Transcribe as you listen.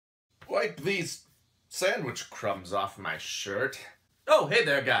wipe these sandwich crumbs off my shirt. Oh, hey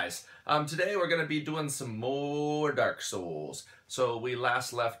there, guys. Today we're going to be doing some more Dark Souls. So we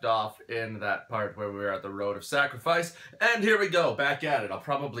last left off in that part where we were at the Road of Sacrifice, and here we go, back at it. I'll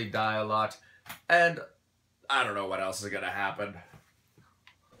probably die a lot, and I don't know what else is going to happen.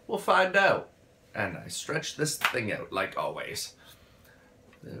 We'll find out. And I stretched this thing out, like always.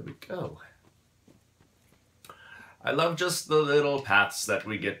 There we go. I love just the little paths that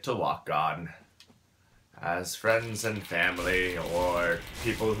we get to walk on as friends and family, or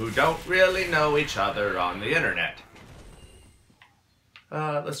people who don't really know each other on the internet.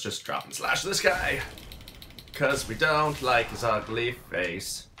 Let's just drop and slash this guy, because we don't like his ugly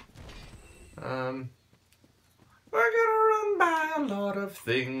face. We're gonna run by a lot of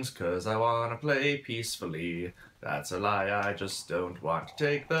things, cause I wanna play peacefully. That's a lie, I just don't want to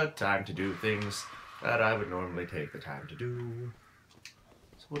take the time to do things that I would normally take the time to do.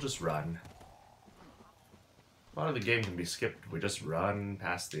 So we'll just run. A lot of the game can be skipped. We just run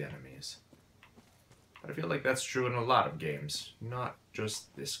past the enemies. But I feel like that's true in a lot of games, not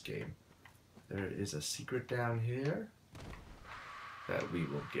just this game. There is a secret down here that we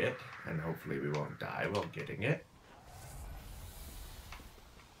will get, and hopefully we won't die while getting it.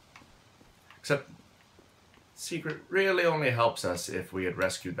 Except, secret really only helps us if we had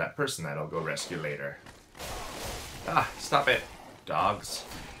rescued that person that I'll go rescue later. Ah, stop it, dogs.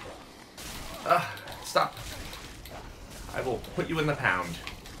 Ah, stop. I will put you in the pound.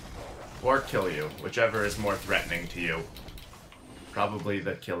 Or kill you, whichever is more threatening to you. Probably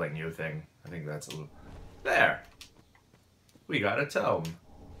the killing you thing. I think that's a little... There! We got a tome.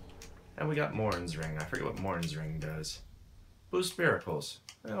 And we got Morin's Ring. I forget what Morin's Ring does. Boost miracles.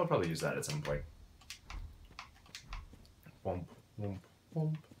 I'll probably use that at some point. Womp, womp,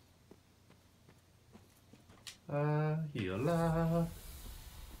 womp. Heal up.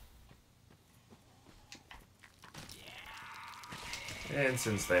 And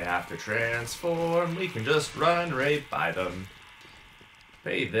since they have to transform, we can just run right by them.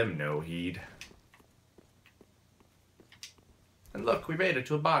 Pay them no heed. And look, we made it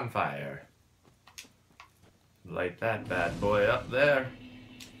to a bonfire. Light that bad boy up there.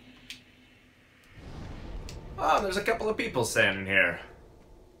 Oh, there's a couple of people standing here.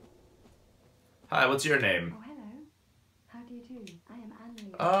 Hi, what's your name? Oh, hello. How do you do? I am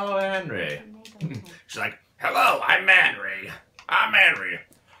Anri. Oh, Anri. She's like, hello, I'm Anri. I'm Anri.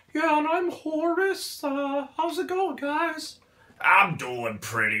 Yeah, and I'm Horace. How's it going, guys? I'm doing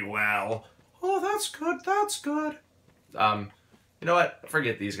pretty well. Oh, that's good, that's good. You know what?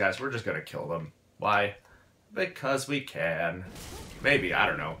 Forget these guys. We're just gonna kill them. Why? Because we can. Maybe, I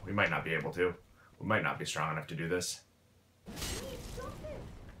don't know. We might not be able to. We might not be strong enough to do this.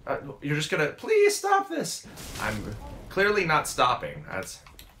 You're just gonna... Please stop this! I'm clearly not stopping. That's...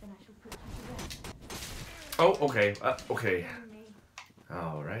 Oh, okay. Okay.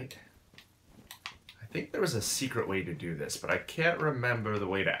 Alright. I think there was a secret way to do this, but I can't remember the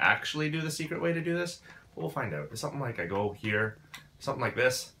way to actually do the secret way to do this. We'll find out. It's something like I go here, something like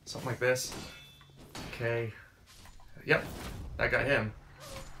this, something like this. Okay. Yep, that got him.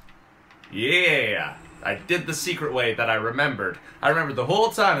 Yeah! I did the secret way that I remembered. I remembered the whole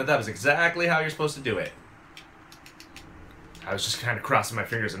time that that was exactly how you're supposed to do it. I was just kind of crossing my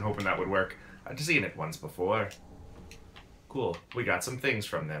fingers and hoping that would work. I'd seen it once before. Cool. We got some things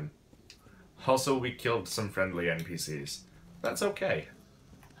from them. Also, we killed some friendly NPCs. That's okay.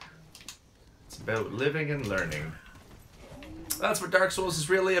 It's about living and learning. That's what Dark Souls is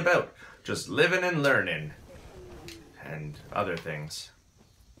really about. Just living and learning. And other things.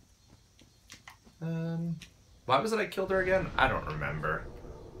 Why was it I killed her again? I don't remember.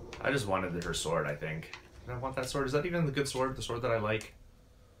 I just wanted her sword, I think. Did I want that sword? Is that even the good sword? The sword that I like?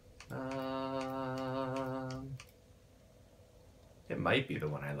 It might be the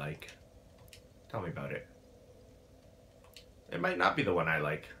one I like. Tell me about it. It might not be the one I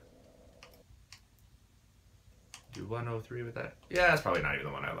like. Do 103 with that? Yeah, it's probably not even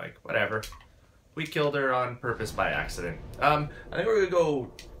the one I like. Whatever. We killed her on purpose by accident. I think we're gonna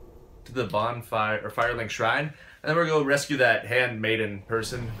go to the bonfire or Firelink Shrine, and then we're gonna go rescue that handmaiden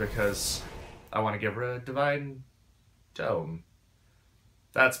person because I want to give her a divine tome.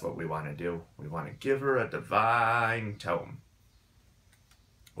 That's what we want to do. We want to give her a divine tome.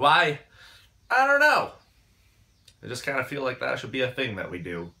 Why? I don't know. I just kind of feel like that should be a thing that we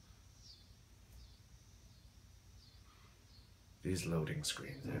do. These loading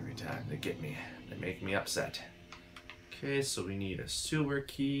screens every time, they get me. They make me upset. Okay, so we need a sewer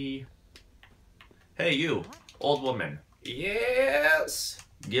key. Hey, you, old woman. Yes!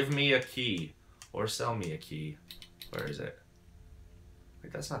 Give me a key. Or sell me a key. Where is it?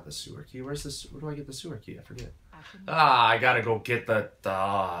 Wait, that's not the sewer key. Where's this? Where do I get the sewer key? I forget. Ah, I gotta go get the.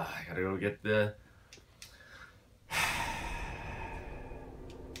 I gotta go get the.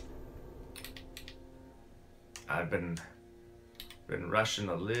 I've been rushing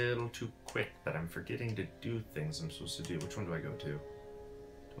a little too quick that I'm forgetting to do things I'm supposed to do. Which one do I go to?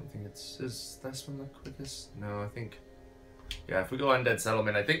 Don't think it's... Is this one the quickest? No, I think... Yeah, if we go Undead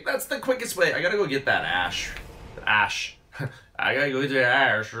Settlement, I think that's the quickest way. I gotta go get that ash. The ash. I gotta go get the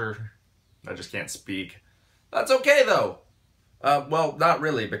ash. I just can't speak. That's okay, though. Well, not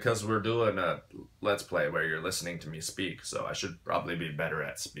really, because we're doing a Let's Play where you're listening to me speak, so I should probably be better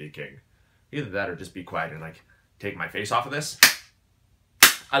at speaking. Either that or just be quiet and, like, take my face off of this.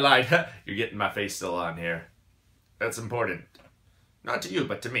 I lied. You're getting my face still on here. That's important. Not to you,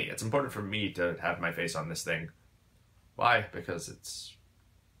 but to me. It's important for me to have my face on this thing. Why? Because it's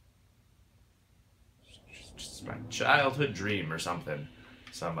just my childhood dream or something.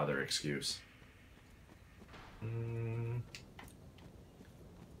 Some other excuse.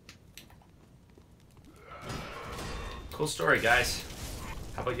 Cool story, guys.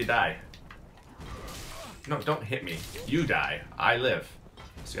 How about you die? No, don't hit me. You die. I live.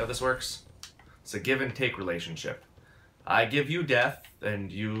 See how this works? It's a give and take relationship. I give you death,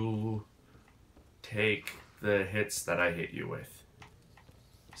 and you take the hits that I hit you with.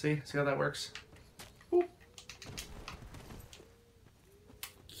 See? See how that works? Boop.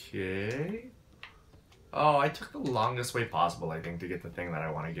 Okay. Oh, I took the longest way possible, I think, to get the thing that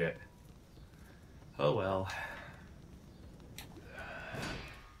I want to get. Oh well.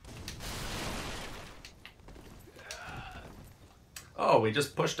 Oh, we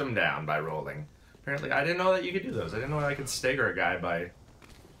just pushed him down by rolling. Apparently, I didn't know that you could do those. I didn't know I could stagger a guy by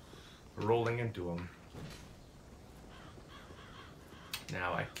rolling into him.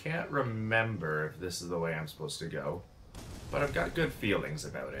 Now, I can't remember if this is the way I'm supposed to go, but I've got good feelings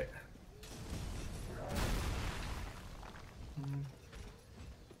about it.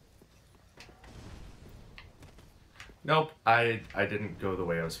 Nope, I didn't go the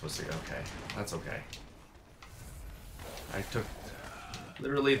way I was supposed to go. Okay, that's okay. I took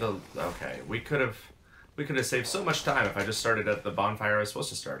literally the... Okay, we could have saved so much time if I just started at the bonfire I was supposed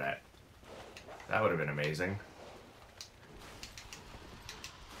to start at. That would have been amazing.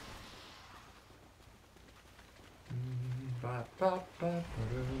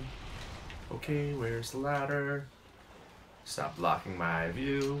 Okay, where's the ladder? Stop blocking my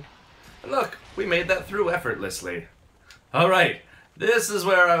view. And look, we made that through effortlessly. Alright, this is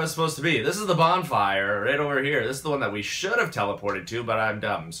where I was supposed to be. This is the bonfire right over here. This is the one that we should have teleported to, but I'm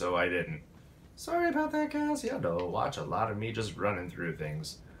dumb, so I didn't. Sorry about that, guys. You had to watch a lot of me just running through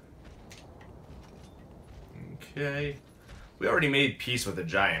things. Okay. We already made peace with the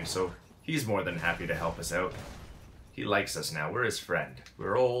giant, so he's more than happy to help us out. He likes us now. We're his friend.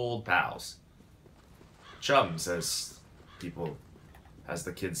 We're old pals. Chums, as people, as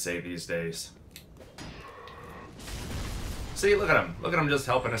the kids say these days. See, look at him. Look at him just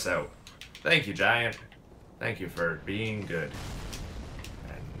helping us out. Thank you, giant. Thank you for being good.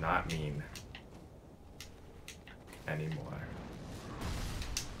 And not mean. Anymore.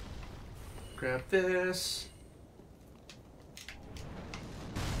 Grab this.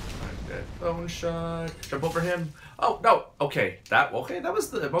 Undead bone shot. Jump over him. Oh, no. Okay. That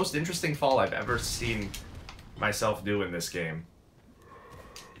was the most interesting fall I've ever seen myself do in this game.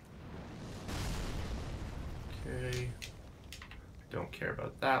 Okay. Don't care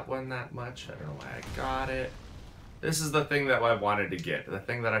about that one that much. I don't know why I got it. This is the thing that I wanted to get. The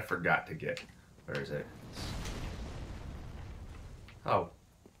thing that I forgot to get. Where is it? Oh.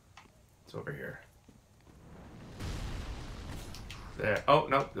 It's over here. There. Oh,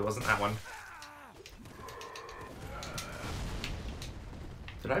 no. It wasn't that one.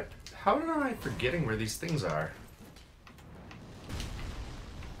 How am I forgetting where these things are?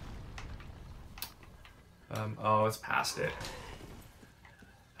 Oh, it's past it.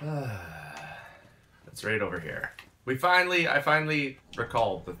 It's right over here. I finally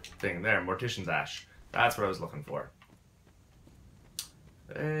recalled the thing there, Mortician's Ash. That's what I was looking for.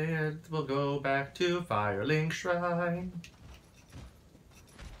 And we'll go back to Firelink Shrine.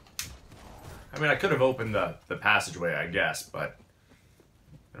 I mean, I could have opened the passageway, I guess, but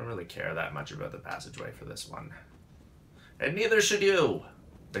I don't really care that much about the passageway for this one. And neither should you,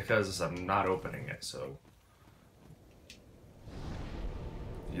 because I'm not opening it, so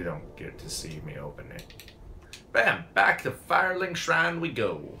you don't get to see me open it. Bam! Back to Firelink Shrine we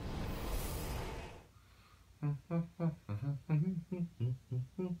go.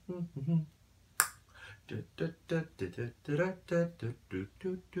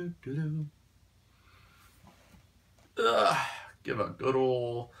 Give a good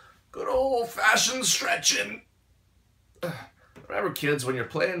old fashioned stretching. Remember, kids, when you're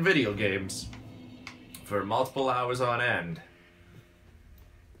playing video games for multiple hours on end,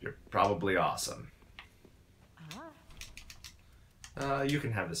 you're probably awesome. You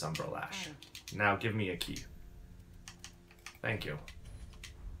can have this umbrella, Ash. Now give me a key. Thank you.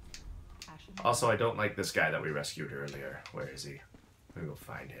 Also, I don't like this guy that we rescued earlier. Where is he? Let me go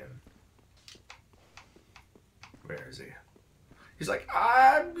find him. Where is he? He's like,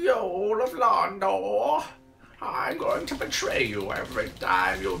 I'm Yoel of Londor. I'm going to betray you every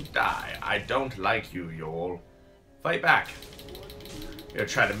time you die. I don't like you, Yoel. Fight back. You're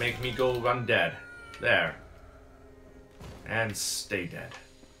trying to make me go undead. There. And stay dead.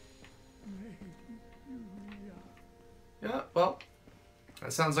 Yeah, well,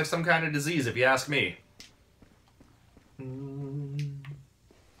 that sounds like some kind of disease if you ask me.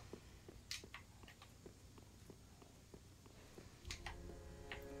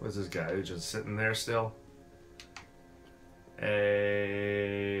 What's this guy who's just sitting there still?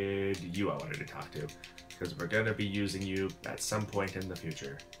 And you I wanted to talk to, because we're going to be using you at some point in the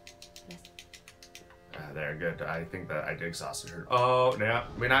future. There, good. I think that I exhausted her. Oh, yeah.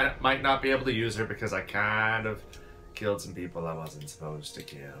 We might not be able to use her because I kind of killed some people I wasn't supposed to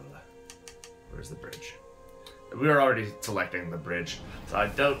kill. Where's the bridge? We were already selecting the bridge, so I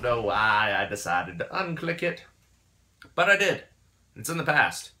don't know why I decided to unclick it. But I did. It's in the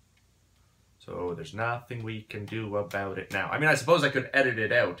past. So there's nothing we can do about it now. I mean, I suppose I could edit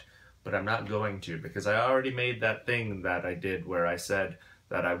it out, but I'm not going to because I already made that thing that I did where I said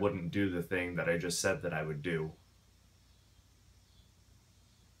that I wouldn't do the thing that I just said that I would do.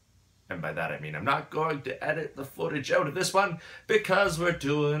 And by that I mean I'm not going to edit the footage out of this one because we're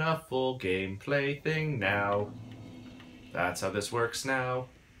doing a full gameplay thing now. That's how this works now.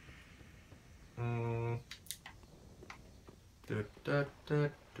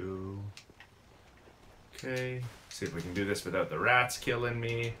 Okay, see if we can do this without the rats killing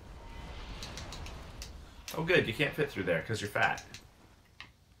me. Oh good, you can't fit through there because you're fat.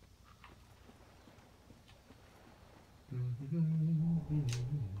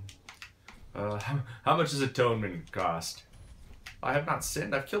 How much does atonement cost? I have not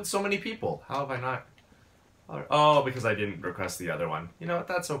sinned. I've killed so many people. How have I not? Oh, because I didn't request the other one. You know what?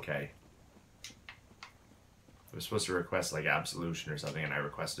 That's okay. I was supposed to request like absolution or something and I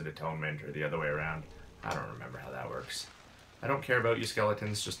requested atonement or the other way around. I don't remember how that works. I don't care about you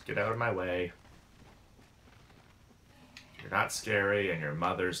skeletons. Just get out of my way. You're not scary and your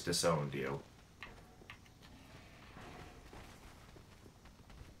mother's disowned you.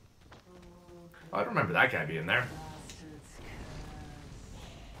 Oh, I don't remember that guy being there.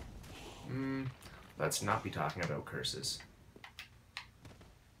 Let's not be talking about curses.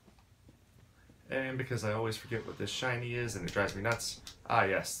 And because I always forget what this shiny is and it drives me nuts. Ah,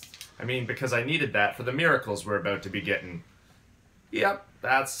 yes. I mean, because I needed that for the miracles we're about to be getting. Yep,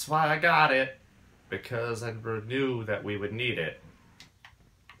 that's why I got it. Because I knew that we would need it.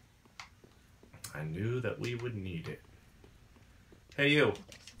 I knew that we would need it. Hey, you.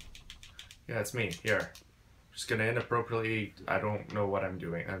 Yeah, it's me. Here. Just gonna inappropriately... I don't know what I'm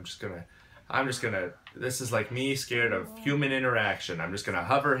doing. I'm just gonna... This is like me scared of human interaction. I'm just gonna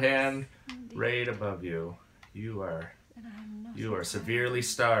hover hand right above you. You are severely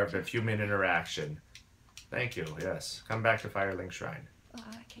starved of human interaction. Thank you, yes. Come back to Firelink Shrine.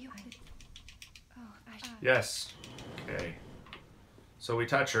 Yes. Okay. So we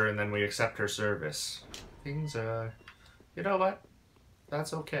touch her and then we accept her service. Things, you know what?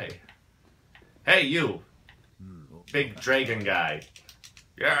 That's okay. Hey, you! Big dragon guy.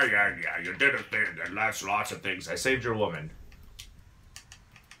 Yeah, you did a thing. That's lots of things. I saved your woman.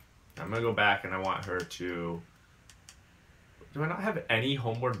 I'm gonna go back and I want her to... Do I not have any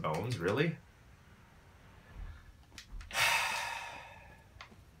homeward bones, really?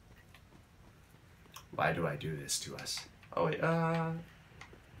 Why do I do this to us? Oh, wait, yeah,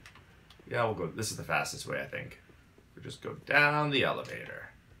 we'll go... This is the fastest way, I think. We just go down the elevator.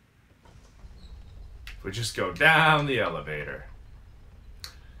 We just go down the elevator.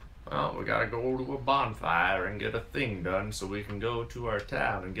 Well, we gotta go to a bonfire and get a thing done so we can go to our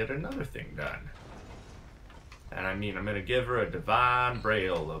town and get another thing done. And I mean, I'm gonna give her a divine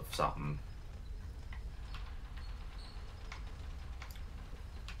braille of something.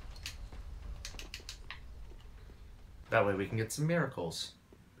 That way we can get some miracles.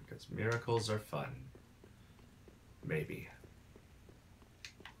 Because miracles are fun. Maybe.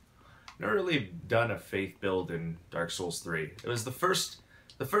 Never really done a faith build in Dark Souls 3. It was the first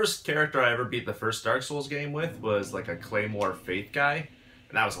character I ever beat the first Dark Souls game with was like a Claymore Faith guy.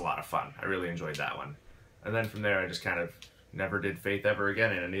 And that was a lot of fun. I really enjoyed that one. And then from there I just kind of Never did Faith ever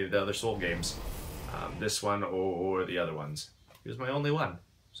again in any of the other Soul games. This one or the other ones. He was my only one.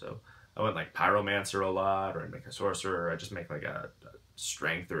 So I went like Pyromancer a lot, or I'd make a Sorcerer, or I just make like a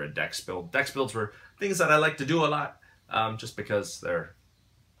Strength or a Dex build. Dex builds were things that I like to do a lot, just because they're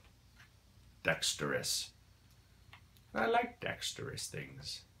dexterous. I like dexterous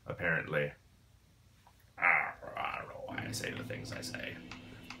things, apparently. I don't know why I say the things I say.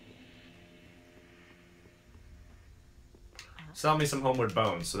 Sell me some Homeward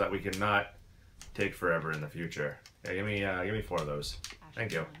Bones so that we can not take forever in the future. Yeah, give me 4 of those.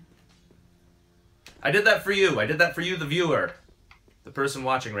 Thank you. I did that for you. I did that for you, the viewer. The person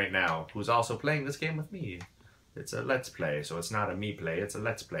watching right now, who's also playing this game with me. It's a Let's Play, so it's not a me play, it's a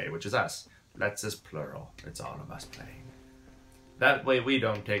Let's Play, which is us. Let's is plural. It's all of us playing. That way we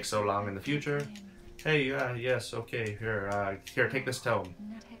don't take so long in the future. Hey, yes, okay, here, take this tome.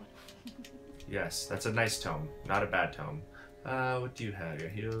 Yes, that's a nice tome, not a bad tome. What do you have? Your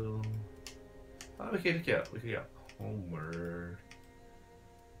heal. Oh, we could get Homeward.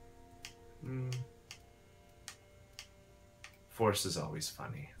 Force is always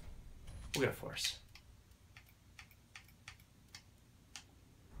funny. We'll get Force.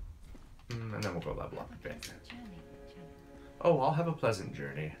 And then we'll go level up a bit. Oh, I'll have a pleasant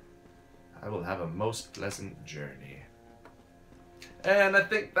journey. I will have a most pleasant journey. And I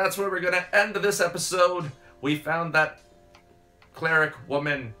think that's where we're gonna end this episode. We found that cleric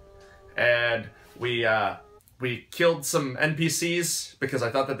woman, and we killed some NPCs because I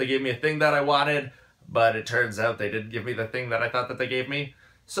thought that they gave me a thing that I wanted, but it turns out they didn't give me the thing that I thought that they gave me.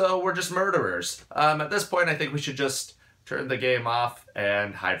 So we're just murderers. At this point, I think we should just turn the game off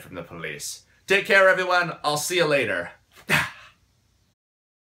and hide from the police. Take care, everyone. I'll see you later.